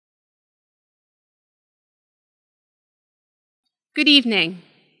Good evening.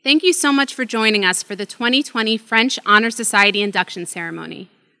 Thank you so much for joining us for the 2020 French Honor Society induction ceremony.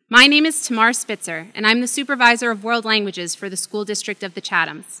 My name is Tamar Spitzer, and I'm the Supervisor of World Languages for the School District of the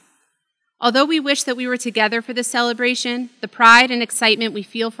Chathams. Although we wish that we were together for this celebration, the pride and excitement we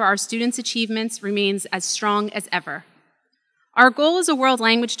feel for our students' achievements remains as strong as ever. Our goal as a World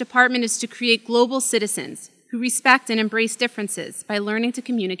Language Department is to create global citizens who respect and embrace differences by learning to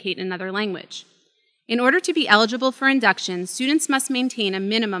communicate in another language. In order to be eligible for induction, students must maintain a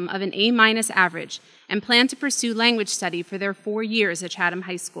minimum of an A- average and plan to pursue language study for their 4 years at Chatham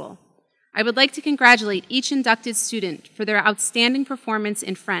High School. I would like to congratulate each inducted student for their outstanding performance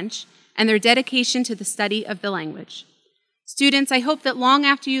in French and their dedication to the study of the language. Students, I hope that long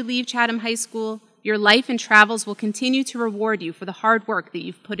after you leave Chatham High School, your life and travels will continue to reward you for the hard work that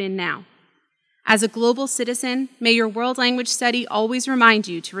you've put in now. As a global citizen, may your world language study always remind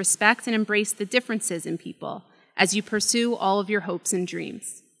you to respect and embrace the differences in people as you pursue all of your hopes and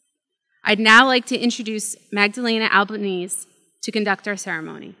dreams. I'd now like to introduce Magdalena Albanese to conduct our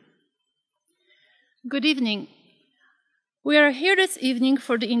ceremony. Good evening. We are here this evening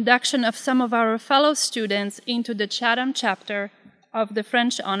for the induction of some of our fellow students into the Chatham chapter of the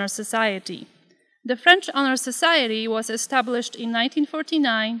French Honor Society. The French Honor Society was established in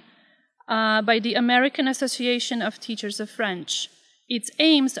 1949 by the American Association of Teachers of French. Its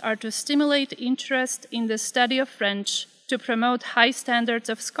aims are to stimulate interest in the study of French, to promote high standards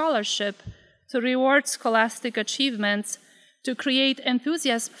of scholarship, to reward scholastic achievements, to create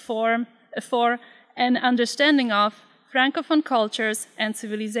enthusiasm for and understanding of Francophone cultures and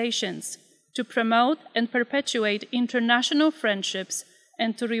civilizations, to promote and perpetuate international friendships,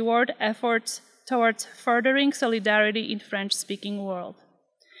 and to reward efforts towards furthering solidarity in the French-speaking world.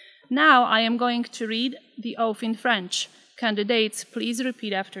 Now I am going to read the oath in French. Candidates, please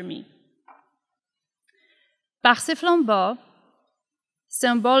repeat after me. Par ces flambeaux,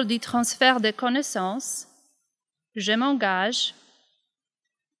 symbole du transfert des connaissances, je m'engage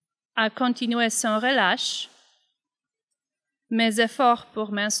à continuer sans relâche mes efforts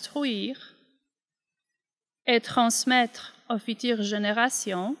pour m'instruire et transmettre aux futures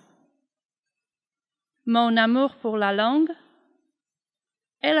générations mon amour pour la langue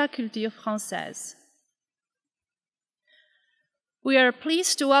et la culture française. We are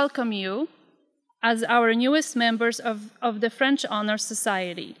pleased to welcome you as our newest members of the French Honor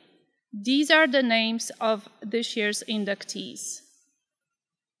Society. These are the names of this year's inductees: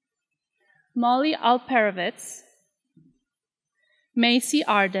 Molly Alperovitz, Macy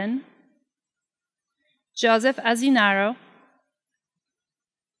Arden, Joseph Azinaro,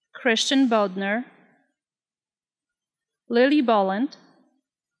 Christian Bodner, Lily Bolland,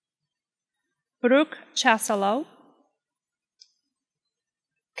 Brooke Chasalow,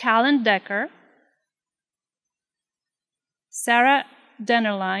 Callan Decker, Sarah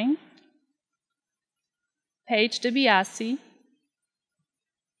Dennerline, Paige DiBiase,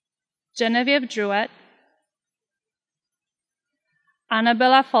 Genevieve Druett,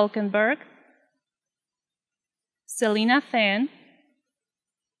 Annabella Falkenberg, Selena Fan,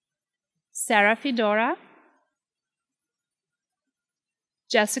 Sarah Fedora,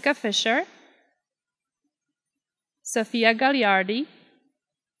 Jessica Fisher, Sophia Gagliardi,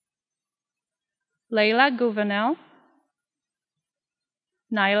 Leila Gouvenel,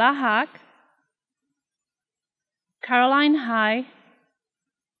 Nyla Hack, Caroline High,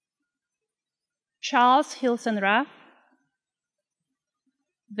 Charles Hilsenrath,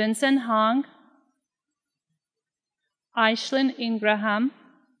 Vincent Hong, Aishlyn Ingraham,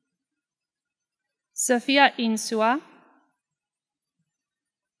 Sophia Insua,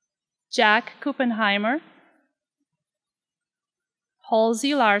 Jack Kuppenheimer,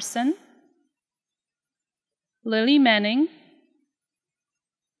 Halsey Larson, Lily Manning,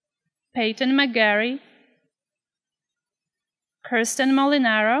 Peyton McGarry, Kirsten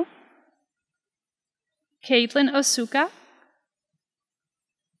Molinaro, Caitlin Osuka,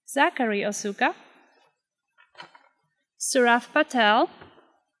 Zachary Osuka, Suraf Patel,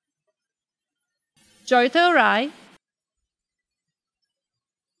 Joyta Rai,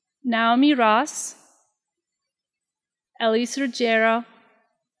 Naomi Ross, Elise Ruggiero,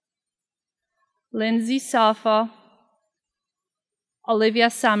 Lindsay Salfo, Olivia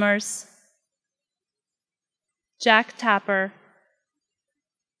Summers, Jack Tapper,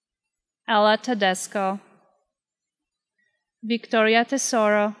 Ella Tedesco, Victoria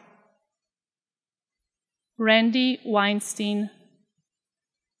Tesoro, Randy Weinstein,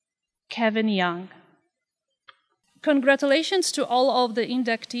 Kevin Young. Congratulations to all of the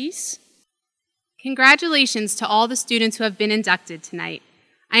inductees. Congratulations to all the students who have been inducted tonight.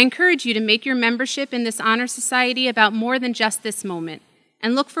 I encourage you to make your membership in this honor society about more than just this moment,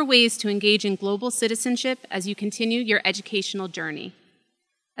 and look for ways to engage in global citizenship as you continue your educational journey.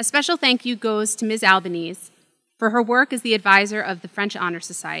 A special thank you goes to Ms. Albanese for her work as the advisor of the French Honor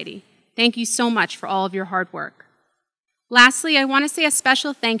Society. Thank you so much for all of your hard work. Lastly, I want to say a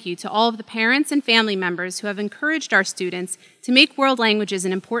special thank you to all of the parents and family members who have encouraged our students to make world languages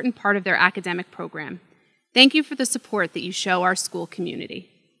an important part of their academic program. Thank you for the support that you show our school community.